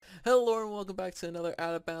Hello and welcome back to another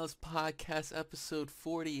Out of Bounds podcast, episode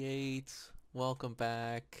 48. Welcome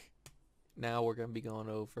back. Now we're going to be going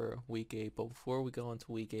over week 8, but before we go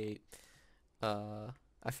into week 8,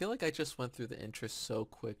 I feel like I just went through the intro so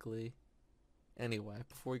quickly. Anyway,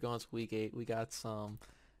 before we go into week 8, we got some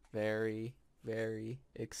very, very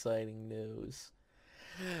exciting news.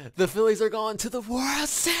 The Phillies are going to the World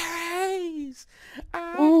Series!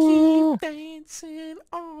 I Ooh. keep dancing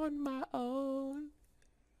on my own.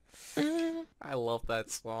 I love that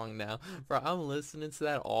song now. Bro, I'm listening to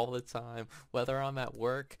that all the time. Whether I'm at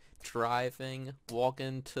work, driving,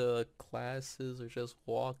 walking to classes, or just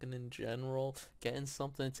walking in general, getting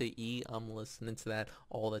something to eat, I'm listening to that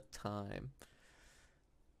all the time.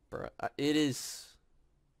 Bro, it is...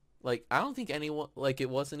 Like, I don't think anyone... Like, it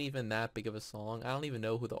wasn't even that big of a song. I don't even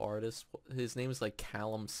know who the artist... His name is, like,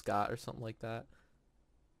 Callum Scott or something like that.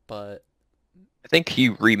 But I think he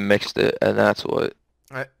remixed it, and that's what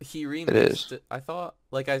he it remixed is. it. I thought...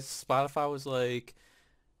 Like, Spotify was like...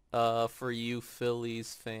 for you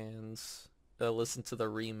Phillies fans, listen to the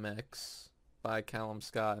remix by Callum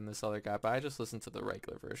Scott and this other guy, but I just listened to the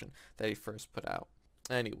regular version that he first put out.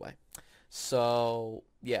 Anyway, so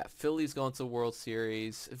yeah, Phillies going to the World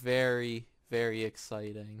Series. Very, very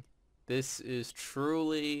exciting. This is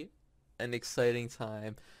truly an exciting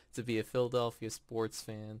time to be a Philadelphia sports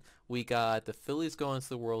fan. We got the Phillies going to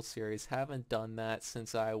the World Series. Haven't done that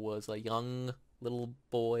since I was a young little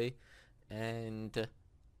boy. And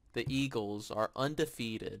the Eagles are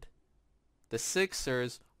undefeated. The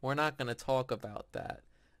Sixers, we're not going to talk about that.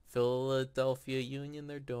 Philadelphia Union,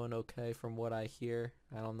 they're doing okay from what I hear.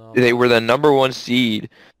 I don't know They about were the them. number one seed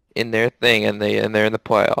in their thing, and they're in the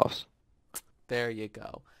playoffs. There you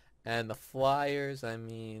go. And the Flyers, I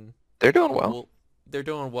mean, They're doing well. we'll, they're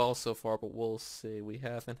doing well so far, but we'll see. We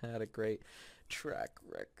haven't had a great track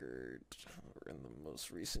record in the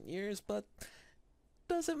most recent years, but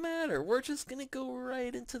doesn't matter. We're just going to go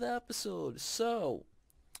right into the episode. So,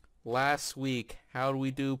 last week, how do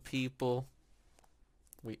we do, people?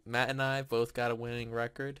 Matt and I both got a winning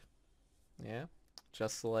record. Yeah,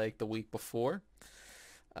 just like the week before.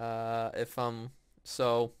 If I'm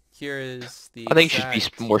so here is the I think you should be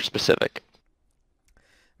exact. more specific.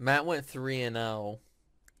 Matt went 3-0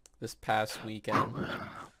 this past weekend.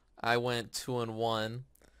 I went 2-1.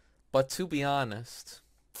 But to be honest,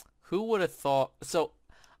 who would have thought? So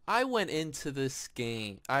I went into this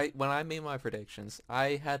game. When I made my predictions,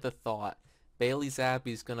 I had the thought Bailey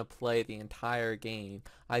Zappi's gonna play the entire game.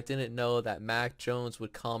 I didn't know that Mac Jones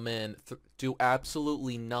would come in, do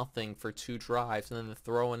absolutely nothing for 2 drives, and then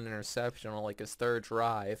throw an interception on like his third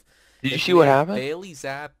drive. Did you If see we what had happened? Bailey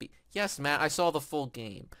Zappi, yes, Matt, I saw the full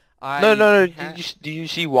game. No, I no, no. had Did you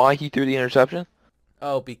see why he threw the interception?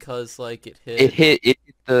 because like it It hit. hit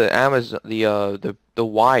the Amazon the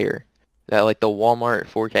wire, that like the Walmart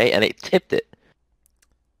 4K, and it tipped it.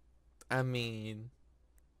 I mean,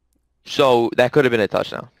 So that could have been a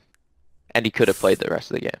touchdown, and he could have played the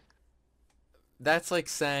rest of the game. that's like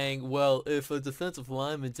saying, well, if a defensive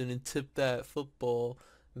lineman didn't tip that football,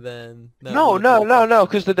 then that would No, have been no, a no, no, touchdown.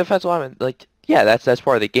 because the defensive lineman, like, yeah, that's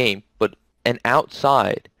part of the game, but an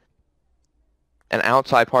outside, an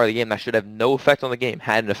outside part of the game that should have no effect on the game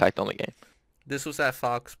had an effect on the game. This was at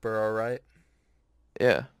Foxborough, right?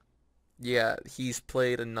 Yeah. Yeah, he's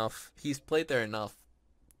played enough. He's played there enough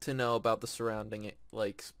to know about the surrounding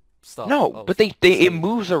like stuff No, but of the it stadium.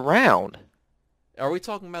 moves around. Are we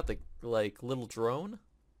talking about the like little drone?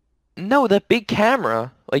 No, the big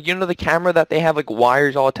camera, like you know the camera that they have like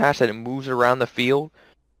wires all attached that it moves around the field,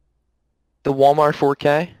 the Walmart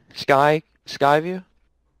 4K Sky View.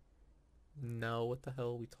 No, what the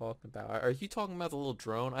hell are we talking about? Are you talking about the little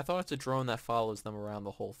drone? I thought it's a drone that follows them around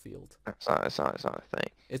the whole field. It's not a thing.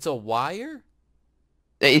 It's a wire?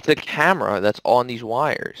 It's a camera that's on these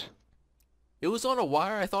wires. It was on a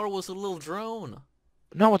wire? I thought it was a little drone.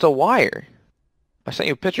 No, it's a wire. I sent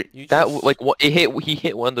you a picture. You That just... like what it hit. He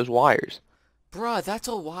hit one of those wires. Bruh, that's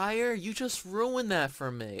a wire? You just ruined that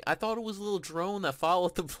for me. I thought it was a little drone that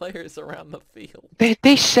followed the players around the field.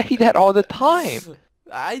 They say that all the time.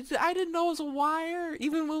 I didn't know it was a wire.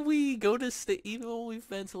 Even when we go to even when we've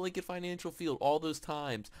been to Lincoln Financial Field all those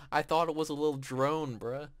times, I thought it was a little drone,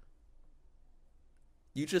 bruh.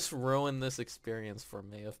 You just ruined this experience for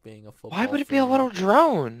me of being a Why football would it be a fan. little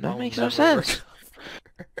drone? That I'll makes no never sense. recover.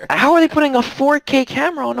 How are they putting a 4K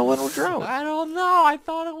camera on a little drone? I don't know. I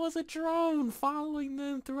thought it was a drone following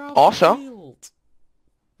them throughout the Also, field.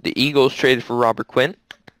 the Eagles traded for Robert Quinn.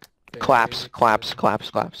 Claps, Very claps, good. claps,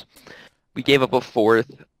 claps. We gave up Uh, a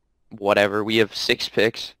fourth, whatever. We have 6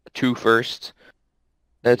 picks, 2 firsts.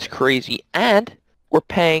 That's yeah. crazy. And we're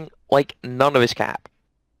paying like none of his cap.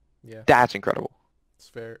 Yeah, That's incredible. it's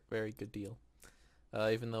very very good deal.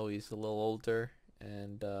 Even though he's a little older,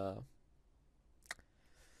 and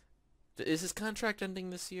is his contract ending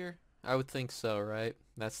this year? I would think so, right?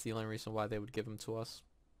 That's the only reason why they would give him to us.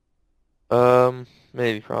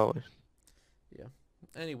 Maybe, probably. Yeah.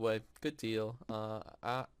 Anyway, good deal.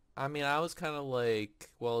 I mean, I was kind of like,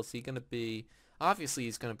 well, is he gonna be? Obviously,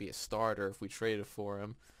 he's gonna be a starter if we traded for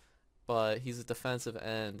him. But he's a defensive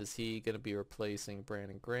end. Is he gonna be replacing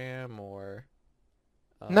Brandon Graham or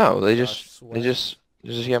No, Josh Sweat? they just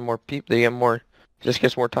get more people. They get more, just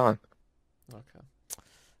gets more time. Okay.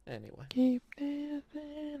 Anyway. Keep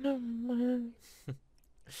dancing on my...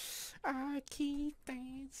 I keep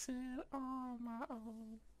dancing on my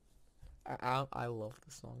own. I love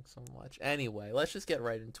the song so much. Anyway, let's just get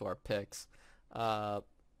right into our picks. Uh,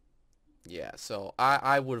 yeah. So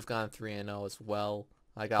I would have gone 3-0 as well.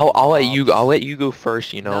 I got I'll robbed. let you go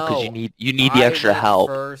first, you know, because No, you need the I extra went help.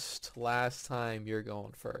 first last time. You're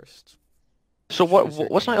going first. So Choose your game.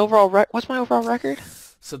 what's my overall record?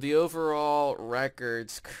 So the overall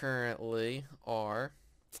records currently are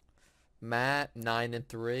Matt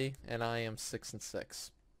 9-3 and I am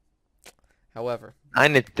 6-6. However,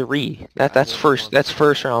 9-3. I would have won. That's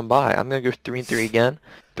first round bye. I'm gonna go 3-3 again.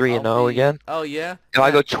 Three I'll and 0 be. again. Oh yeah, If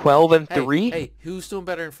I go Matt. 12 and Hey, 3, hey, who's doing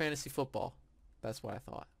better in fantasy football? That's what I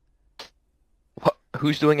thought.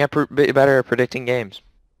 who's doing better at predicting games?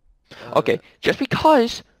 Uh, Okay, just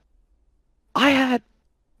because I had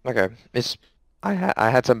okay, it's I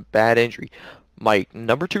had some bad injury. My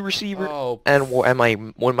number 2 receiver oh, and my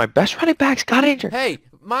one of my best running backs got injured. hey,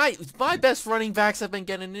 my best running backs have been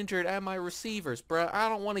getting injured and my receivers, bro. I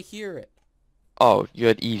don't want to hear it. Oh, you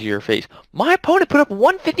had easier face. My opponent put up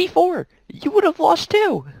 154. You would have lost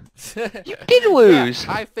too. You did Yeah, lose.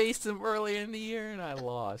 I faced him earlier in the year and I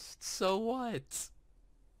lost. So what?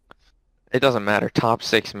 It doesn't matter. Top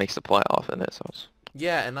 6 makes the playoff in it, so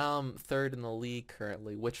Yeah, and I'm third in the league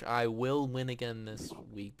currently, which I will win again this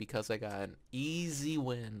week because I got an easy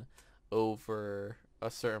win over a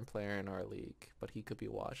certain player in our league, but he could be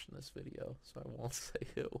watching this video, so I won't say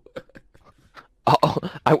who.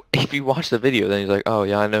 if you watch the video, then he's like, oh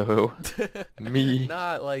yeah, I know who. Me.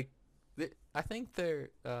 Not like I think they're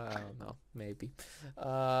I don't know, maybe.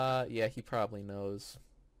 Yeah, he probably knows.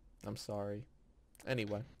 I'm sorry.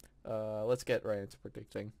 Anyway, let's get right into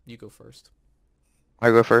predicting. You go first. I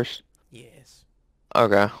go first. Yes.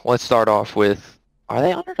 Okay, let's start off with. Are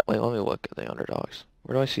they underdogs? Wait, let me look at the underdogs.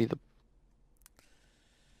 Where do I see the?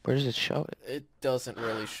 Where does it show it? It doesn't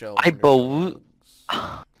really show I believe.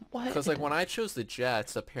 underdogs. What? Because like when I chose the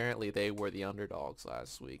Jets, apparently they were the underdogs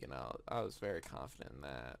last week, and I was very confident in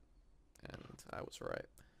that, and I was right.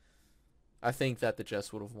 I think that the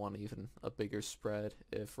Jets would have won even a bigger spread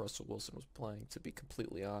if Russell Wilson was playing, to be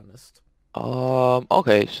completely honest.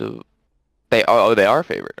 Okay, so they are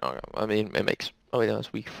favored. Okay. I mean, it makes. Oh wait, no,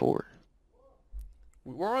 it's week 4.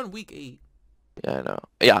 We're on week 8. Yeah, I know.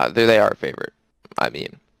 Yeah, they are favorite. I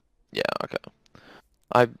mean, yeah, okay.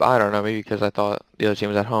 I don't know, maybe because I thought the other team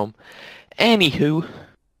was at home. Anywho,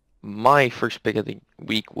 my first pick of the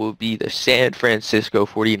week will be the San Francisco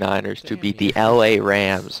 49ers to Damn beat you. the LA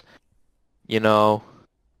Rams. You know,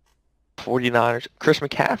 49ers. Chris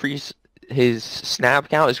McCaffrey's his snap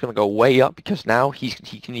count is going to go way up because now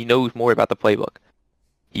he knows more about the playbook.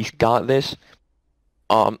 He's got this.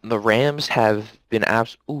 The Rams have been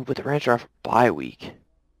Ooh, but the Rams are off bye week.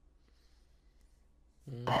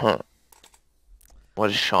 Huh. What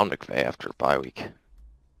is Sean McVay after bye week?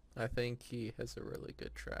 I think he has a really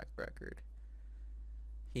good track record.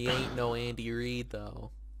 He ain't no Andy Reid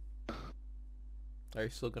though. Are you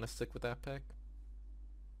still gonna stick with that pick?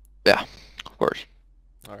 Yeah, of course.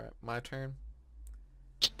 All right, my turn.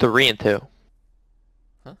 It's 3-2.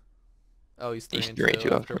 Huh? Oh, he's He's 3 and 2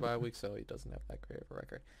 3-2 after after. bye week, so he doesn't have that great of a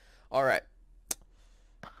record. All right,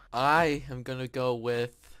 I am gonna go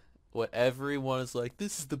with what everyone is like.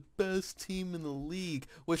 This is the best team in the league.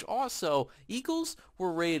 Which also, Eagles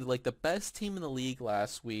were rated like the best team in the league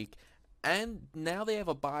last week, and now they have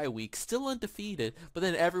a bye week, still undefeated. But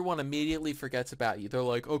then everyone immediately forgets about you. They're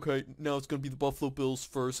like, okay, now it's gonna be the Buffalo Bills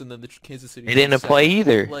first, and then the Kansas City They Chiefs didn't play second.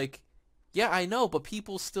 either. Like, yeah, I know, but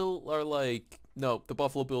people still are like, no, the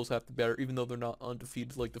Buffalo Bills have to be better, even though they're not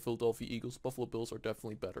undefeated like the Philadelphia Eagles. Buffalo Bills are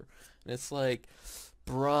definitely better. And it's like,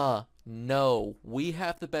 bruh, no, we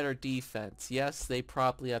have the better defense. Yes, they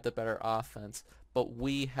probably have the better offense, but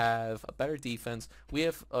we have a better defense. We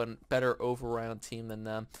have a better overall team than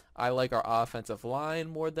them. I like our offensive line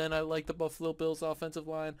more than I like the Buffalo Bills offensive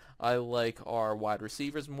line. I like our wide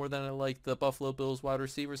receivers more than I like the Buffalo Bills wide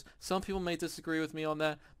receivers. Some people may disagree with me on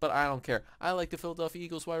that, but I don't care. I like the Philadelphia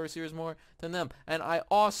Eagles wide receivers more than them. And I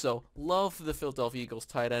also love the Philadelphia Eagles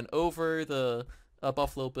tight end over the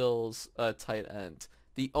Buffalo Bills tight end.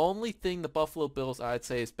 The only thing the Buffalo Bills I'd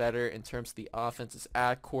say is better in terms of the offense is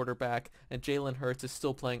at quarterback, and Jalen Hurts is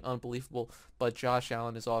still playing unbelievable, but Josh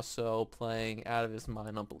Allen is also playing out of his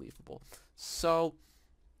mind unbelievable. So,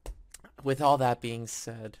 with all that being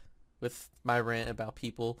said, with my rant about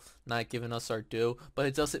people not giving us our due, but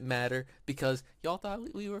it doesn't matter because y'all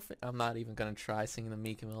thought we were. I'm not even gonna try singing the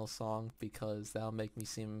Meek Mill song because that'll make me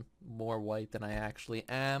seem more white than I actually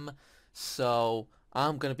am. So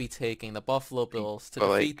I'm going to be taking the Buffalo Bills to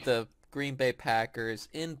But defeat like, the Green Bay Packers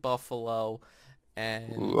in Buffalo ooh,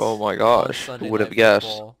 and oh my on gosh, who Sunday would have Night guessed?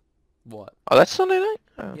 Football. What? Oh, that's Sunday night?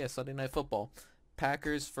 Oh. Yeah, Sunday Night Football.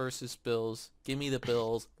 Packers versus Bills. Give me the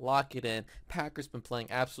Bills. Lock it in. Packers been playing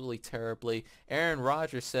absolutely terribly. Aaron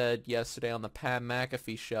Rodgers said yesterday on the Pat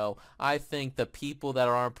McAfee show, I think the people that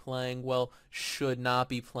aren't playing well should not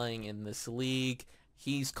be playing in this league.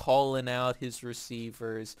 He's calling out his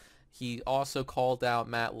receivers. He also called out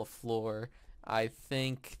Matt LaFleur. I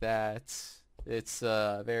think that it's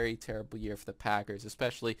a very terrible year for the Packers,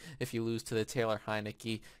 especially if you lose to the Taylor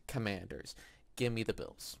Heineke Commanders. Give me the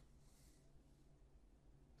Bills.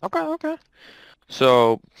 Okay, okay.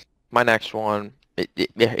 So my next one,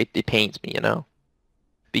 it pains me,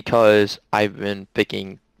 because I've been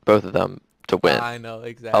picking both of them to win I know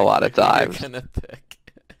a lot exactly of who you're times. gonna pick.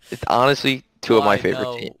 It's honestly two Well, of my I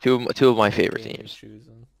favorite teams. know Two of my what favorite game you're teams.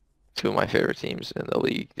 choosing. Two of my favorite teams in the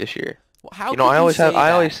league this year. Well, how You know, could you say I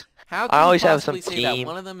that? always How I can you always have some possibly say that? team.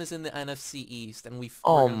 One of them is in the NFC East, and we're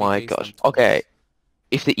Oh gonna be my facing gosh. them Okay, twice.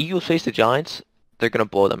 if the Eagles face the Giants, they're gonna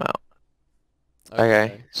blow them out. Okay,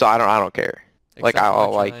 Okay. so I don't care. Like Except for my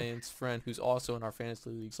I'll like Giants friend, who's also in our fantasy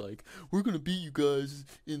leagues, like, we're gonna beat you guys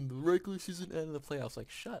in the regular season and in the playoffs. Like,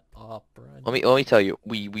 shut up, Brian. let me tell you,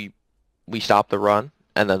 we stop the run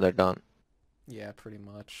and then they're done. Yeah, pretty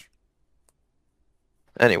much.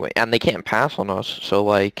 Anyway, and they can't pass on us, so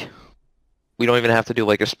like we don't even have to do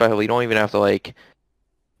like a special. We don't even have to like.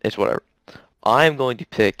 It's whatever. I'm going to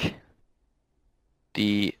pick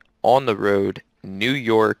the on the road New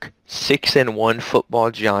York 6-1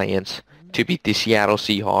 football Giants to beat the Seattle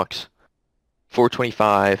Seahawks.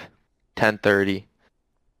 4:25, 10:30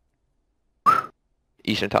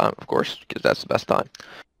 Eastern time, of course, because that's the best time.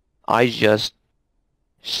 I just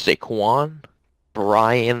Saquon,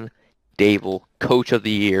 Brian Dable, Coach of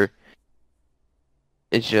the Year.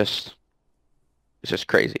 It's just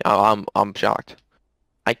crazy. I'm shocked.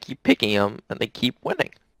 I keep picking them and they keep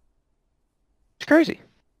winning. It's crazy.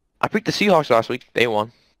 I picked the Seahawks last week. They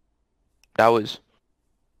won. That was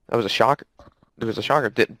a shocker. It was a shocker.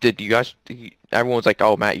 Did you guys? Everyone's like,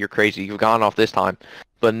 "Oh, Matt, you're crazy. You've gone off this time."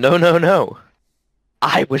 But no, no, no.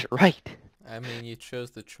 I was right. I mean, you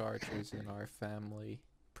chose the Chargers in our family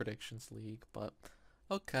predictions league, but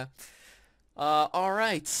okay. All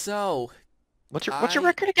right. So What's your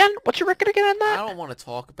record again? What's your record again on I that? don't want to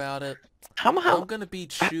talk about it. How? I'm gonna be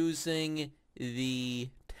choosing the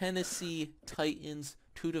Tennessee Titans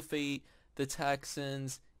to defeat the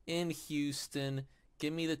Texans in Houston.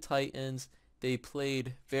 Give me the Titans. They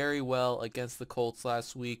played very well against the Colts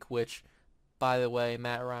last week, which, by the way,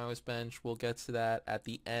 Matt Ryan was benched. We'll get to that at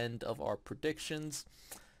the end of our predictions.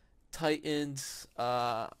 Titans,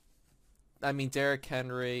 I mean, Derrick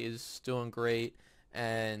Henry is doing great,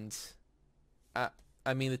 and I,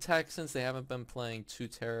 I mean, the Texans, they haven't been playing too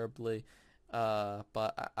terribly,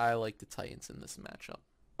 but I like the Titans in this matchup.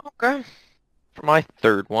 Okay. For my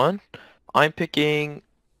third one, I'm picking.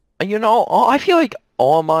 I feel like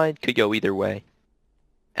all mine could go either way,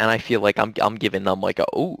 and I feel like I'm giving them like a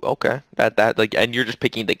oh okay that like, and you're just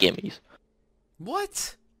picking the gimmies.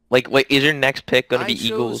 What? Like, wait, is your next pick gonna I be chose,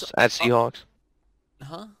 Eagles at Seahawks?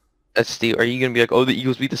 huh? At Steel? Are you gonna be like, oh, the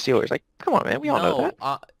Eagles beat the Steelers? Like, come on, man, we all know No.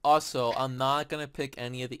 that. Also, I'm not gonna pick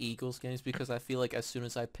any of the Eagles games because I feel like as soon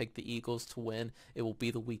as I pick the Eagles to win, it will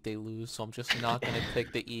be the week they lose. So I'm just not gonna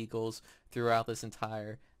pick the Eagles throughout this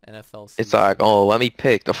entire NFL It's season. like, oh, let me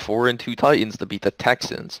pick the 4-2 Titans to beat the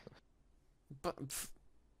Texans. But It's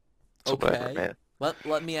whatever, okay, man.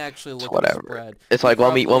 let me actually It's look at the whatever. spread. It's You like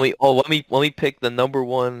probably let me pick the number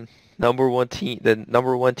one team, the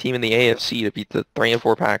number one team in the AFC to beat the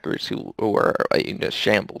 3-4 Packers, who are in just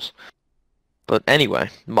shambles. But anyway,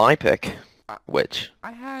 my pick, I, which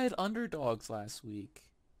I had underdogs last week.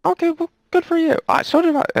 okay, well, good for you. So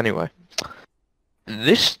did I. Anyway,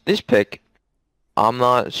 this pick I'm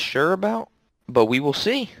not sure about, but we will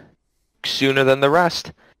see sooner than the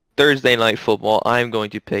rest. Thursday night football, I'm going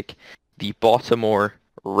to pick the Baltimore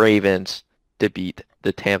Ravens to beat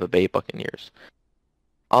the Tampa Bay Buccaneers.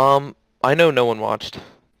 I know no one watched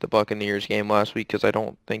the Buccaneers game last week because I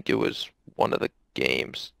don't think it was one of the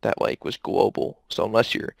games that like was global. So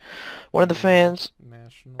unless you're one of the fans,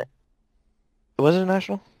 National. was it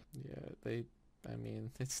national? Yeah, I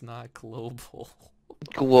mean, it's not global.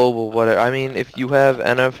 Global, what I mean, if you have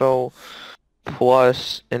NFL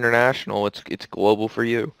plus international, it's global for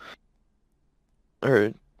you.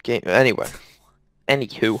 Or game anyway.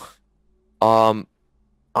 Anywho, um,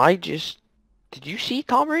 I just did you see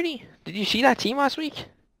Tom Brady? Did you see that team last week?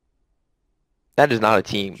 That is not a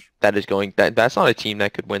team that is going that's not a team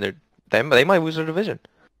that could win they might lose their division.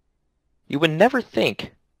 You would never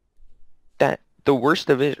think that the worst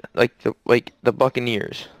division like the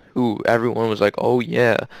Buccaneers, who everyone was like, "Oh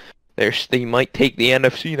yeah, they might take the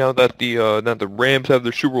NFC now that the Rams have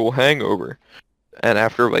their Super Bowl hangover." And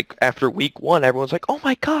after week 1, everyone's like, "Oh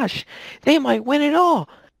my gosh, they might win it all."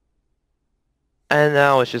 And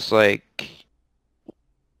now it's just like,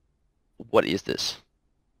 what is this?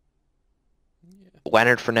 Yeah.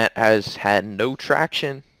 Leonard Fournette has had no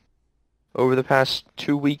traction over the past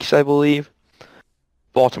 2 weeks, I believe.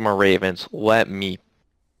 Baltimore Ravens,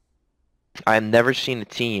 I've never seen a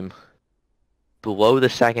team blow the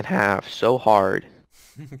second half so hard,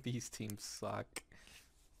 These teams suck.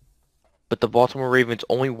 but the Baltimore Ravens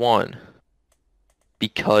only won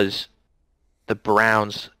because the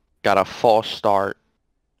Browns got a false start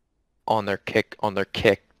on their kick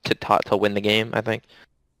to win the game, I think.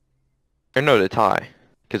 Or no, to tie,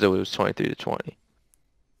 because it was 23-20.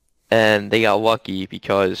 And they got lucky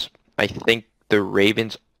because I think the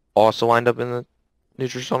Ravens also lined up in the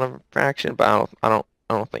neutral zone infraction, but I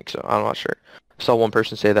don't think so. I'm not sure. I saw one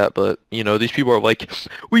person say that, but these people are like,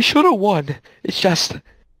 we should have won. It's just,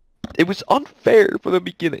 it was unfair for the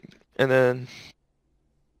beginning. And then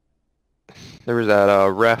there was that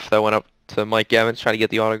ref that went up to Mike Evans trying to get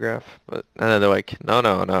the autograph, and then they're like, no,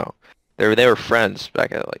 no, no. They were friends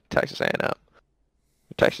back at like Texas A&M,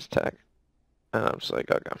 Texas Tech, and I'm just like,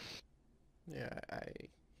 okay. Yeah, I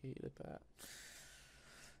hated that.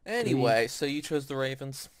 Anyway, so you chose the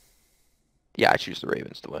Ravens. Yeah, I choose the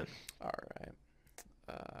Ravens to win. All right.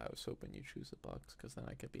 I was hoping you choose the Bucks because then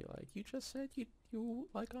I could be like, you just said you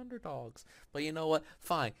like underdogs. But you know what?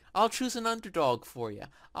 Fine. I'll choose an underdog for you.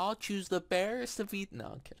 I'll choose the Bears to beat. No,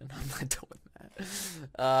 I'm kidding. I'm not doing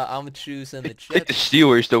that. I'm choosing the Pick the Jets.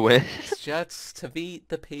 Steelers to win. Jets to beat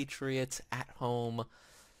the Patriots at home.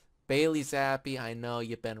 Bailey Zappi, I know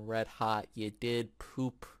you've been red hot. You did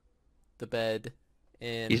poop the bed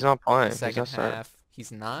He's in not the playing. He's second not starting. half.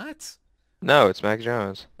 He's not? No, it's Mac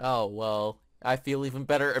Jones. Oh, well, I feel even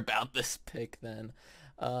better about this pick then.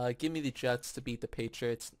 Give me the Jets to beat the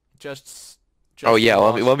Patriots. Oh Just yeah,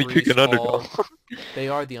 lost let me pick Breece an underdog. Hall. They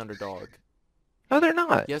are the underdog. No, they're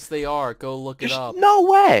not. Yes, they are. Go look it There's up. no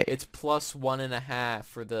way. It's plus 1.5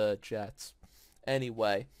 for the Jets.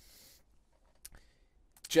 Anyway,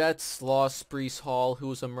 Jets lost Breece Hall, who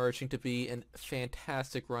was emerging to be a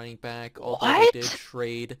fantastic running back, although they did What?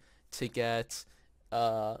 trade to get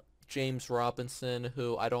James Robinson,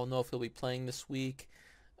 who I don't know if he'll be playing this week.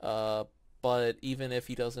 But even if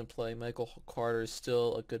he doesn't play, Michael Carter is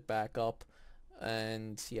still a good backup.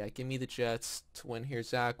 And yeah, give me the Jets to win here.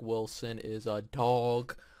 Zach Wilson is a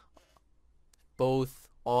dog, both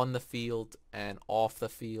on the field and off the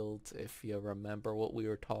field. If you remember what we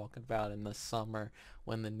were talking about in the summer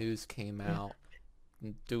when the news came out,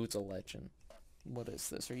 dude's a legend. What is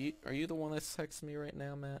this? Are you the one that's texting me right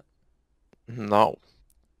now, Matt? No.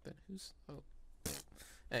 Then who's? Oh,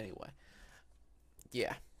 anyway,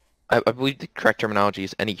 yeah. I believe the correct terminology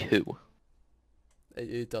is any who.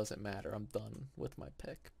 It doesn't matter. I'm done with my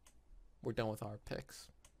pick. We're done with our picks.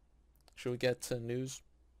 Should we get to news?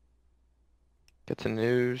 Get the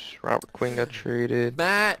news. Robert Quinn got traded.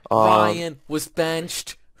 Matt Ryan was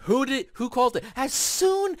benched. Who called it? As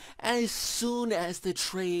soon as the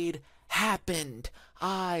trade happened,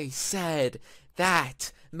 I said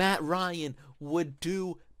that Matt Ryan would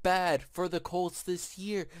do bad for the Colts this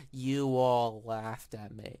year. You all laughed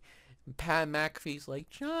at me. Pat McAfee's like,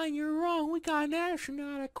 John, you're wrong. We got an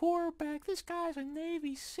astronaut at quarterback. This guy's a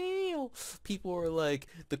Navy SEAL. People are like,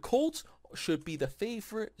 the Colts should be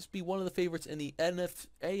one of the favorites in the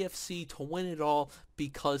AFC to win it all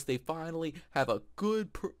because they finally have a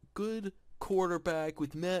good quarterback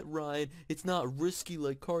with Matt Ryan. It's not risky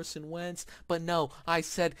like Carson Wentz. But no, I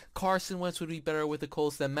said Carson Wentz would be better with the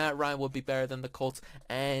Colts than Matt Ryan would be better than the Colts.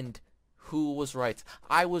 And Who was right?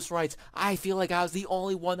 I was right. I feel like I was the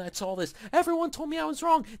only one that saw this. Everyone told me I was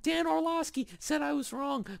wrong. Dan Orlovsky said I was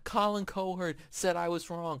wrong. Colin Cowherd said I was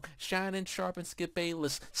wrong. Shannon Sharp and Skip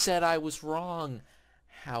Bayless said I was wrong.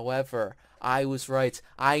 However, I was right.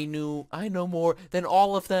 I know more than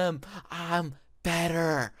all of them. I'm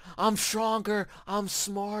better. I'm stronger. I'm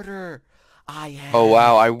smarter. I am Oh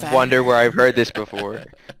wow, I wonder where I've better. heard this before.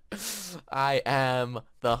 I am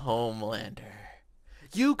the Homelander.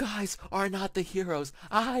 You guys are not the heroes.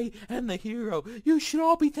 I am the hero. You should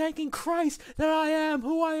all be thanking Christ that I am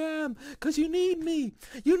who I am, 'cause you need me.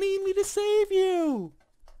 You need me to save you.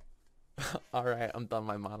 Alright, I'm done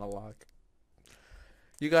my monologue.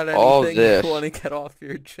 You got All anything this. you want to get off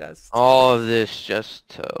your chest? All of this just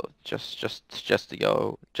to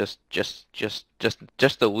go, just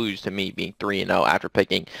to lose to me being 3-0 after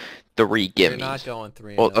picking 3 You're not gimmies. going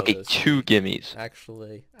 3-0 Well, okay, this 2 week. gimmies.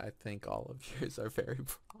 Actually, I think all of yours are very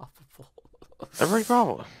probable. Every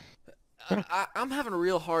problem. I'm having a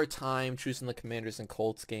real hard time choosing the Commanders and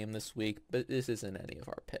Colts game this week, but this isn't any of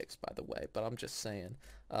our picks, by the way. But I'm just saying,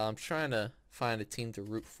 I'm trying to find a team to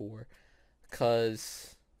root for,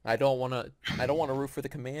 cause I don't want to root for the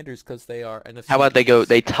Commanders because they are NFC How about East.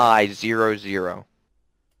 they tie 0-0?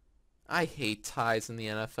 I hate ties in the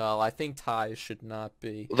NFL. I think ties should not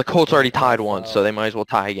be. The Colts already in the tied once, so NFL. they might as well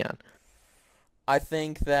tie again. I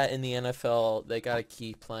think that in the NFL, they got to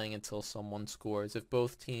keep playing until someone scores. If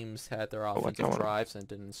both teams had their what's offensive going on? drives and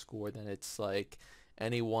didn't score, then it's like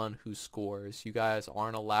anyone who scores. You guys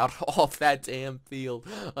aren't allowed off that damn field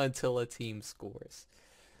until a team scores.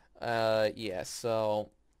 Yeah, so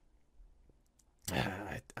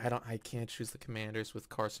I can't choose the Commanders with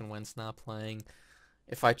Carson Wentz not playing.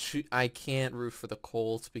 If I can't root for the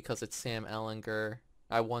Colts because it's Sam Ellinger.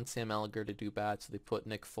 I want Sam Ellinger to do bad, so they put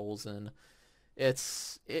Nick Foles in.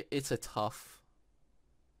 It's a tough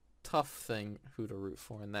thing who to root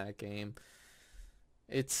for in that game.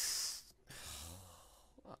 It's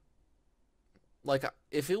like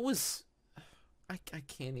if it was, I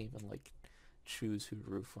can't even like choose who to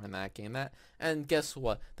root for in that game. And guess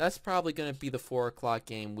what? That's probably gonna be the 4 o'clock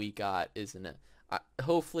game we got, isn't it?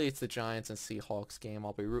 Hopefully it's the Giants and Seahawks game.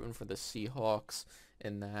 I'll be rooting for the Seahawks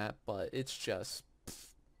in that, but it's just,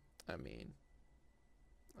 I mean,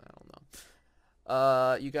 I don't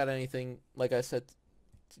know. You got anything? Like I said,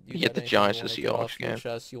 You get the Giants and Seahawks game.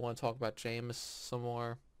 You want to talk about Jameis some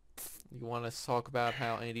more? You want to talk about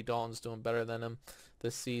how Andy Dalton's doing better than him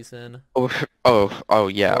this season? Oh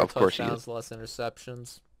yeah, More of course he is. touchdowns, less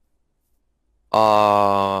interceptions.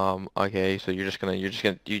 Okay, so you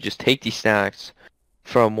just take these stats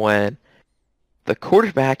from when the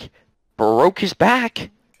quarterback broke his back,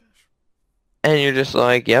 and you're just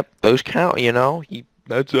like, yep, those count,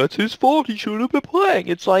 that's his fault. He shouldn't have been playing.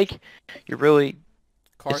 It's like you really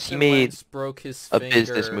Carson made Wentz broke his a finger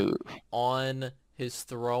business move. on his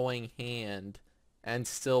throwing hand and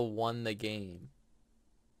still won the game.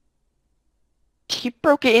 He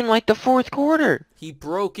broke it in like the 4th quarter. He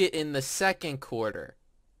broke it in the 2nd quarter.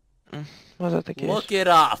 Was that the case? Look it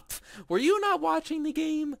up. Were you not watching the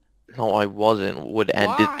game? No, I wasn't. Did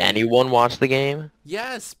Why? anyone watch the game?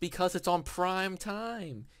 Yes, because it's on prime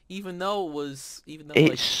time. Even though like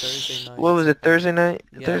Thursday night. What was it? Thursday night?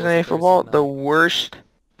 Yeah, it Thursday was a night football? Thursday The night. worst,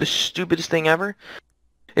 the stupidest thing ever.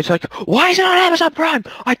 It's like, why is it on Amazon Prime?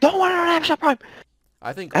 I don't want it on Amazon Prime.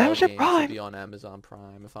 I think all Amazon games Prime. should be on Amazon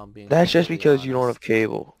Prime, if I'm being That's just completely because you don't honest. have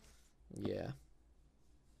cable. Yeah.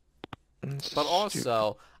 It's But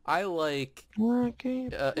also, I like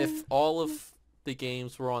stupid. if all of the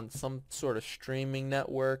games were on some sort of streaming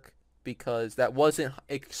network, because that wasn't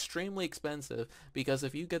extremely expensive, because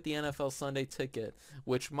if you get the NFL Sunday ticket,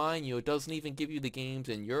 which mind you, it doesn't even give you the games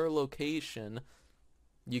in your location,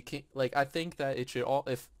 you can I think that it should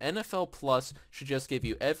if NFL Plus should just give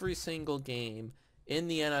you every single game in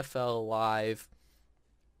the NFL live,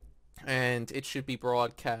 and it should be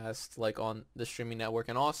broadcast like on the streaming network.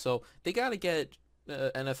 And also they got to get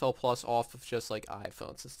NFL Plus off of just like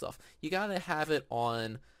iPhones and stuff. You got to have it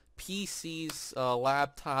on PCs,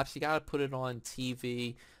 laptops. You got to put it on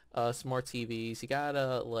TV, smart TVs. You got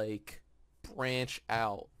to branch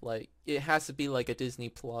out. It has to be like a Disney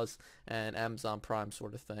Plus and Amazon Prime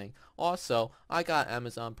sort of thing. Also, I got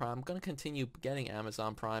Amazon Prime. I'm going to continue getting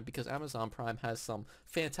Amazon Prime because Amazon Prime has some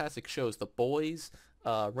fantastic shows. The Boys,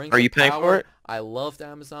 Rings Are you of paying Power. for it? I loved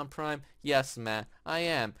Amazon Prime. Yes, Matt, I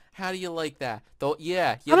am. How do you like that? Though,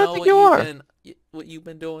 yeah, I don't think you are. What you've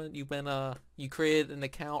been doing? You created an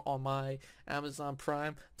account on my Amazon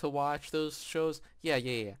Prime to watch those shows.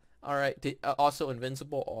 Yeah. All right. Also,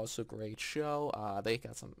 Invincible, also great show. They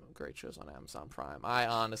got some great shows on Amazon Prime. I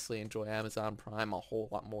honestly enjoy Amazon Prime a whole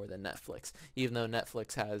lot more than Netflix, even though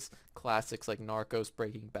Netflix has classics like Narcos,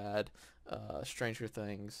 Breaking Bad, Stranger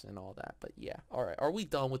Things, and all that. But yeah, all right. Are we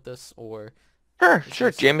done with this, or Sure, is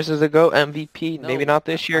sure. there some? Jameis is the GOAT MVP. Maybe No, not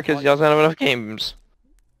this year I because he thought doesn't have enough games.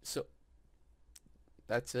 so.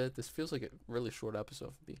 That's it. This feels like a really short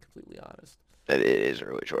episode, to be completely honest. It is a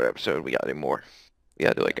really short episode. We gotta do more. We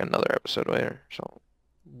gotta do like another episode later. So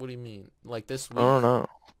What do you mean? Like this I don't week? know.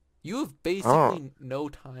 You have Oh. basically no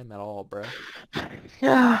time at all, bruh.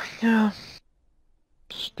 Yeah, yeah.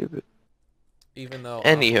 Stupid. Even though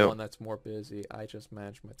I'm the Anywho, one that's more busy, I just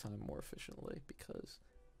manage my time more efficiently because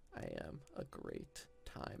I am a great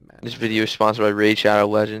time this manager. video is sponsored by Raid Shadow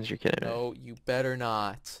Legends. You're kidding me. No, you better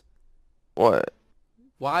not. What?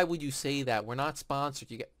 Why would you say that? We're not sponsored.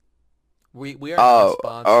 We are not Oh,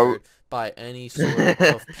 are sponsored by any sort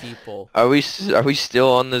of people. are we still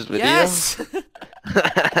on this video? Yes.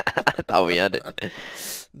 I thought we ended.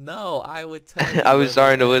 No, I would tell you. I was when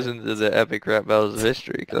starting to we listen end. to the Epic Rap Battles of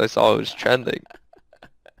History because I saw it was trending,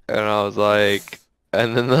 and I was like,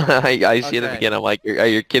 and then I see it at the Okay. beginning. I'm like,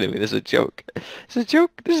 you're kidding me. This is a joke. It's a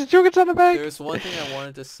joke. This is a joke. It's on the back. There's one thing I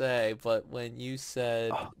wanted to say, but when you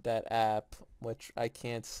said Oh, that app, which I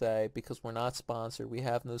can't say because we're not sponsored, we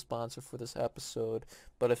have no sponsor for this episode.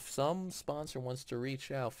 But if some sponsor wants to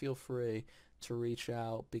reach out, feel free to reach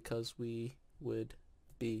out because we would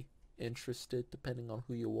be interested depending on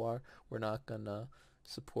who you are. We're not gonna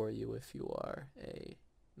support you if you are a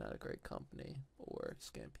not a great company or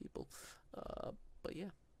scam people. But yeah.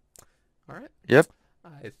 All right. yep.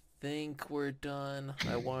 I think we're done.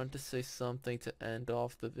 I wanted to say something to end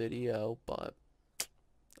off the video, but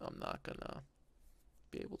I'm not gonna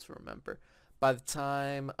be able to remember. By the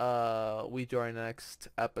time we do our next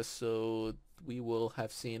episode, we will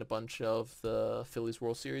have seen a bunch of the Phillies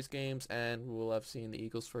World Series games, and we will have seen the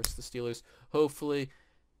Eagles versus the Steelers. Hopefully,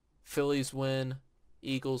 Phillies win,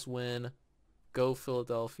 Eagles win, go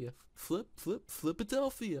Philadelphia. Flip, flip,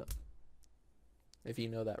 Flipadelphia. If you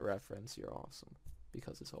know that reference, you're awesome.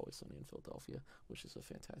 Because It's Always Sunny in Philadelphia, which is a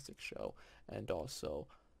fantastic show. And also,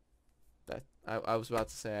 that I was about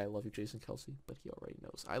to say I love you, Jason Kelsey, but he already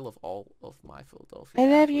knows. I love all of my Philadelphia I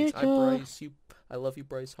love athletes. you too. I love you,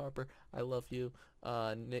 Bryce Harper. I love you,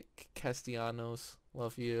 Nick Castellanos.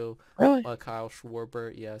 Love you, Really? Kyle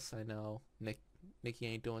Schwarber. Yes, I know. Nicky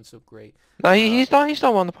ain't doing so great. No, Uh, he's not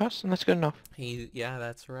on the bus, and that's good enough. yeah,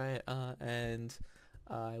 that's right. And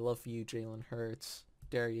I love you, Jalen Hurts,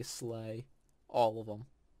 Darius Slay, all of them,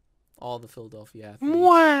 all the Philadelphia athletes.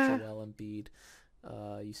 Mwah. Joel Embiid.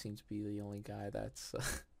 You seem to be the only guy that's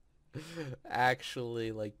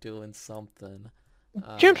actually like doing something.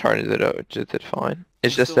 James Harden did fine.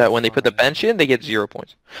 It's He's just that doing when they put the fine. bench in, they get 0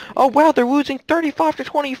 points. Oh wow, they're losing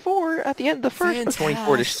 35-24 at the end of the first, or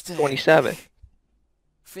 24 to 27.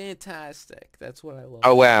 Fantastic. That's what I love.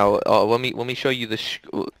 Oh wow. Let me show you the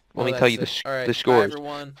let me tell you That's it. All right. the Bye, scores.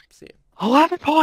 everyone. See ya. 11 points.